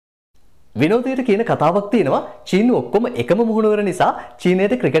විනෝදයට කියන කතාවක් තියෙනවා චීන ඔක්කොම එකම මුහුණුවර නිසා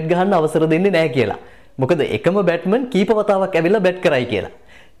චීනයට ක්‍රිකට් ගහන්න අවසර දෙන්නේ නැහැ කියලා. මොකද එකම බැට්මන් කීප වතාවක් ඇවිල්ලා බැට් කරයි කියලා.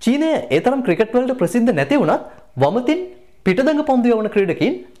 චීනය ඒ තරම් ක්‍රිකට් වලට ප්‍රසිද්ධ නැති වුණත් වමතින් පිටදඟ පන්දු යවන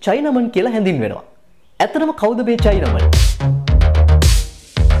ක්‍රීඩකයින් චයිනමන් කියලා හැඳින්වෙනවා. ඇත්තටම කවුද මේ චයිනමන්?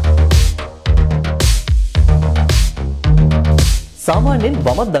 සාමාන්‍යයෙන්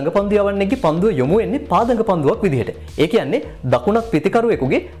වමත් දඟ පන්දු යවන්නෙක්ගේ පන්දුව යොමු වෙන්නේ පාදඟ පන්දුවක් විදිහට. ඒ කියන්නේ දකුණත්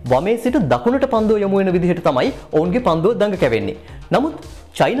පිතිකරුවෙකුගේ වමේ සිට දකුණට පන්දුව යොමු වෙන විදිහට තමයි ඔවුන්ගේ පන්දුව දඟ කැවෙන්නේ. නමුත්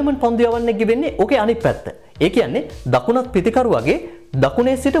චයිනමන් පන්දු යවන්නෙක්ගේ වෙන්නේ ඔකේ අනිත් පැත්ත. ඒ කියන්නේ දකුණත් පිතිකරුවගේ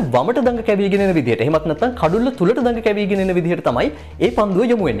දකුණේ සිට වමට දඟ කැවීගෙන එන විදිහට. එහෙමත් නැත්නම් කඩුල්ල තුලට දඟ කැවීගෙන එන විදිහට තමයි ඒ පන්දුව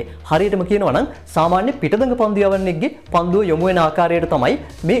යොමු වෙන්නේ. හරියටම කියනවා නම් සාමාන්‍ය පිටදඟ පන්දු යවන්නෙක්ගේ පන්දුව යොමු වෙන ආකාරයට තමයි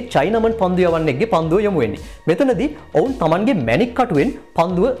මේ චයිනමන් පන්දු යවන්නෙක්ගේ පන්දුව යොමු වෙන්නේ. මෙතනදී ඔවුන් Tamanගේ මැණික් කටුවෙන්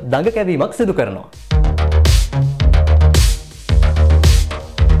පන්දුව දඟ කැවීමක් සිදු කරනවා.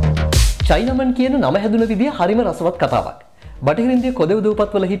 චයිනමන් කියන නම හැදුන විදිය හරිම රසවත් කතාවක්. බටහිර ඉන්දිය කොදෙව්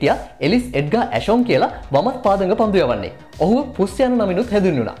දූපත්වල හිටියා එලිස් එඩ්ගා ඇෂොන් කියලා වමත් පාදඟ පන්දු යවන්නේ. ඔහුව පුස් යන නමිනුත්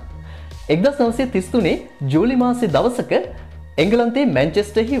හැඳින්වුණා. 1933 ජූලි මාසයේ දවසක එංගලන්තයේ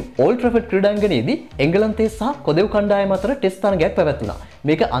මැන්චෙස්ටර්හි ඕල්ඩ් ට්‍රැෆර්ඩ් ක්‍රීඩාංගණයේදී එංගලන්තයේ සහ කොදෙව් කණ්ඩායම අතර ටෙස්ට් තරගයක් පැවැත්වුණා.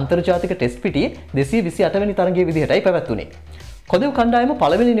 මේක අන්තර්ජාතික ටෙස්ට් පිටියේ 228 වෙනි තරගයේ විදිහටයි පැවැත්වුණේ. කොදෙව් කණ්ඩායම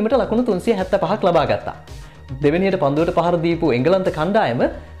පළවෙනි නිමට ලකුණු 375ක් ලබා ගත්තා. දෙවෙනියට පන්දුවට පහර දීපු එංගලන්ත කණ්ඩායම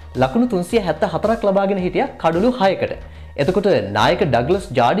ලකුණු 374ක් ලබාගෙන හිටියා කඩුළු 6කට. එතකොට නායක ඩග්ලස්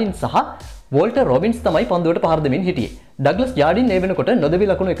ජාඩින් සහ වෝල්ටර් රොබින්ස් තමයි පන්දුවට පහර දෙමින් හිටියේ. ඩග්ලස් ජාඩින් ඒ වෙනකොට නොදෙවි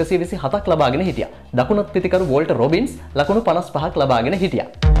ලකුණු 127ක් ලබාගෙන හිටියා. දකුණත් පිතිකරු වෝල්ටර් රොබින්ස් ලකුණු 55ක් ලබාගෙන හිටියා.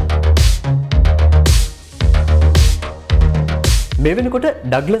 මේ වෙනකොට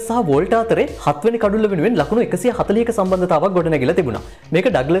ඩග්ලස් සහ වෝල්ටර් අතරේ 7 වෙනි කඩුල්ල වෙනුවෙන් ලකුණු 140ක සම්බන්ධතාවක් ගොඩනැගිලා තිබුණා. මේක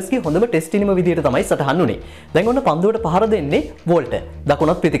ඩග්ලස්ගේ හොඳම ටෙස්ට් ඉනිම විදිහට තමයි සටහන් වුණේ. දැන් ඔන්න පන්දුවට පහර දෙන්නේ වෝල්ටර්.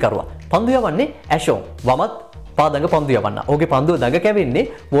 දකුණත් පිතිකරුවා. පන්දු යවන්නේ ඇෂෝන්. වමත් පාදඟ පන්දු යවන්න. ඔහුගේ පන්දුව දඟ කැවෙන්නේ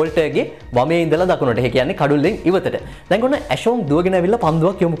වෝල්ටර්ගේ වමේ ඉඳලා දකුණට. ඒ කියන්නේ කඩුල්ලෙන් ඉවතට. දැන් ඔන්න ඇෂෝන් දුවගෙන ඇවිල්ලා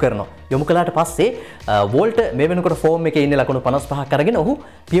පන්දුවක් යොමු කරනවා. යොමු කළාට පස්සේ වෝල්ටර් මේ වෙනකොට ෆෝම් එකේ ඉන්නේ ලකුණු 55ක් අරගෙන ඔහු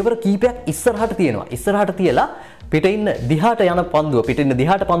පියවර කීපයක් ඉස්සරහට තියෙනවා. ඉස්සරහට තියලා පිටින් දිහාට යන පන්දුව පිටින්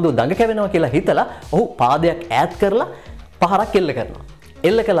දිහාට පන්දුව දඟ කැවෙනවා කියලා හිතලා ඔහු පාදයක් ඈත් කරලා පහරක් එල්ල කරනවා.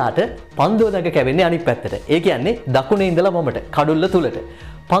 එල්ල කළාට පන්දුව දඟ කැවෙන්නේ අනිත් පැත්තට. ඒ කියන්නේ දකුණේ ඉඳලා වමට කඩුල්ල තුලට.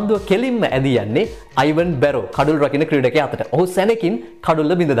 පන්දුව කෙලින්ම ඇදී යන්නේ අයිවන් බැරෝ කඩුල් රකින්න ක්‍රීඩකයා අතට. ඔහු සැනකින්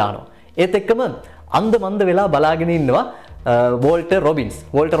කඩුල්ල බිඳ දානවා. ඒත් එක්කම අන්ද මන්ද වෙලා බලාගෙන ඉන්නවා වෝල්ටර් රොබින්ස්.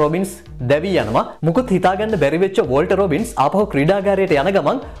 වෝල්ටර් රොබින්ස් දැවි යනවා. මුකුත් හිතාගන්න බැරි වෙච්ච වෝල්ටර් රොබින්ස් ආපහු ක්‍රීඩාගාරයට යන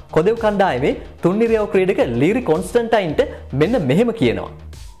ගමන් කොදෙව් කණ්ඩායමේ තුන්නිරියව ක්‍රීඩක ලීරි කොන්ස්ටන්ටයින්ට මෙන්න මෙහෙම කියනවා.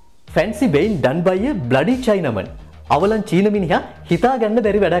 Fancy being done by a bloody Chinaman. අවලන් චීන මිනිහා හිතාගන්න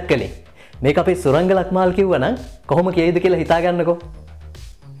බැරි වැඩක් කළේ. මේක අපේ සුරංග ලක්මාල් කිව්වනම් කොහොම කියයිද කියලා හිතාගන්නකෝ.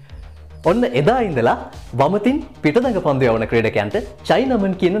 ඔන්න එදා ඉඳලා වමතින් පිටදඟ පන්දු යවන ක්‍රීඩකයන්ට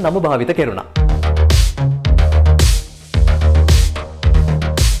චයිනමන් කියන නම භාවිත කෙරුණා.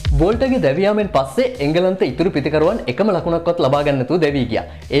 වෝල්ටර්ගේ දැවියාමෙන් පස්සේ එංගලන්ත ඉතුරු පිතිකරුවන් එකම ලකුණක්වත් ලබා ගන්න නැතුව දැවී ගියා.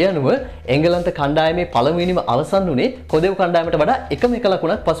 ඒ අනුව එංගලන්ත කණ්ඩායමේ පළමුවෙනිම අවසන් වුණේ කොදෙව් කණ්ඩායමට වඩා එකම එක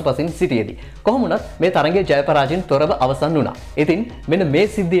ලකුණක් පසුපසින් සිටියේදී. කොහොම වුණත් මේ තරගයේ ජය පරාජයෙන් තොරව අවසන් වුණා. ඉතින් මෙන්න මේ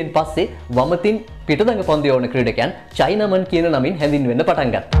සිද්ධියෙන් පස්සේ වමතින් පිටදඟ පන්දු යවන ක්‍රීඩකයන් චයිනමන් කියන නමින් හැඳින්වෙන්න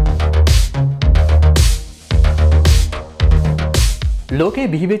පටන් ගත්තා. ලෝකයේ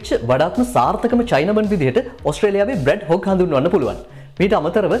බිහිවෙච්ච වඩාත්ම සාර්ථකම චයිනමන් විදිහට ඕස්ට්‍රේලියාවේ බ්‍රැඩ් හොග් හඳුන්වන්න පුළුවන්. මීට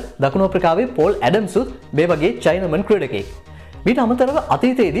අමතරව දකුණු අප්‍රිකාවේ පෝල් ඇඩම්සුත් මේ වගේ චයිනමන් ක්‍රීඩකයෙක්. මීට අමතරව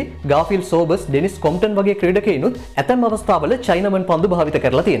අතීතයේදී ගාෆිල් සෝබර්ස්, ඩෙනිස් කොම්ප්ටන් වගේ ක්‍රීඩකයිනුත් ඇතැම් අවස්ථාවල චයිනමන් පන්දු භාවිත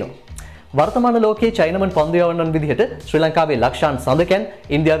කරලා තියෙනවා. වර්තමාන ලෝකයේ චයිනමන් පන්දු යවන්නන් විදිහට ශ්‍රී ලංකාවේ ලක්ෂාන් සඳකැන්,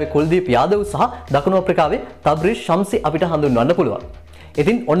 ඉන්දියාවේ කුල්දීප් යාදව් සහ දකුණු අප්‍රිකාවේ තබ්රිෂ් ශම්සි අපිට හඳුන්වන්න පුළුවන්.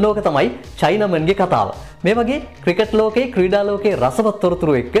 ඉතින් ඔන්න ඕක තමයි චයිනමන්ගේ කතාව. මේ වගේ ක්‍රිකට් ලෝකයේ ක්‍රීඩා ලෝකයේ රසවත්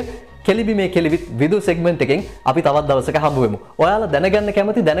තොරතුරු එක්ක කෙලිබිමේ කෙලිවිත් විදු සෙග්මන්ට් එකෙන් අපි තවත් දවසක හම්බ වෙමු. ඔයාලා දැනගන්න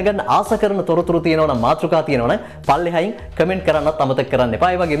කැමති දැනගන්න ආස කරන තොරතුරු තියෙනවා නම් මාතෘකා තියෙනවා නම් පල්ලෙහායින් කමෙන්ට් කරන්නත් අමතක කරන්න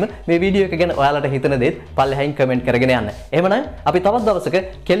එපා. ඒ වගේම මේ වීඩියෝ එක ගැන ඔයාලට හිතන දේත් පල්ලෙහායින් කමෙන්ට් කරගෙන යන්න. එහෙමනම් අපි තවත්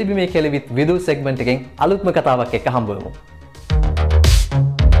දවසක කෙලිබිමේ කෙලිවිත් විදු සෙග්මන්ට් එකෙන් අලුත්ම කතාවක් එක්ක හම්බ වෙමු.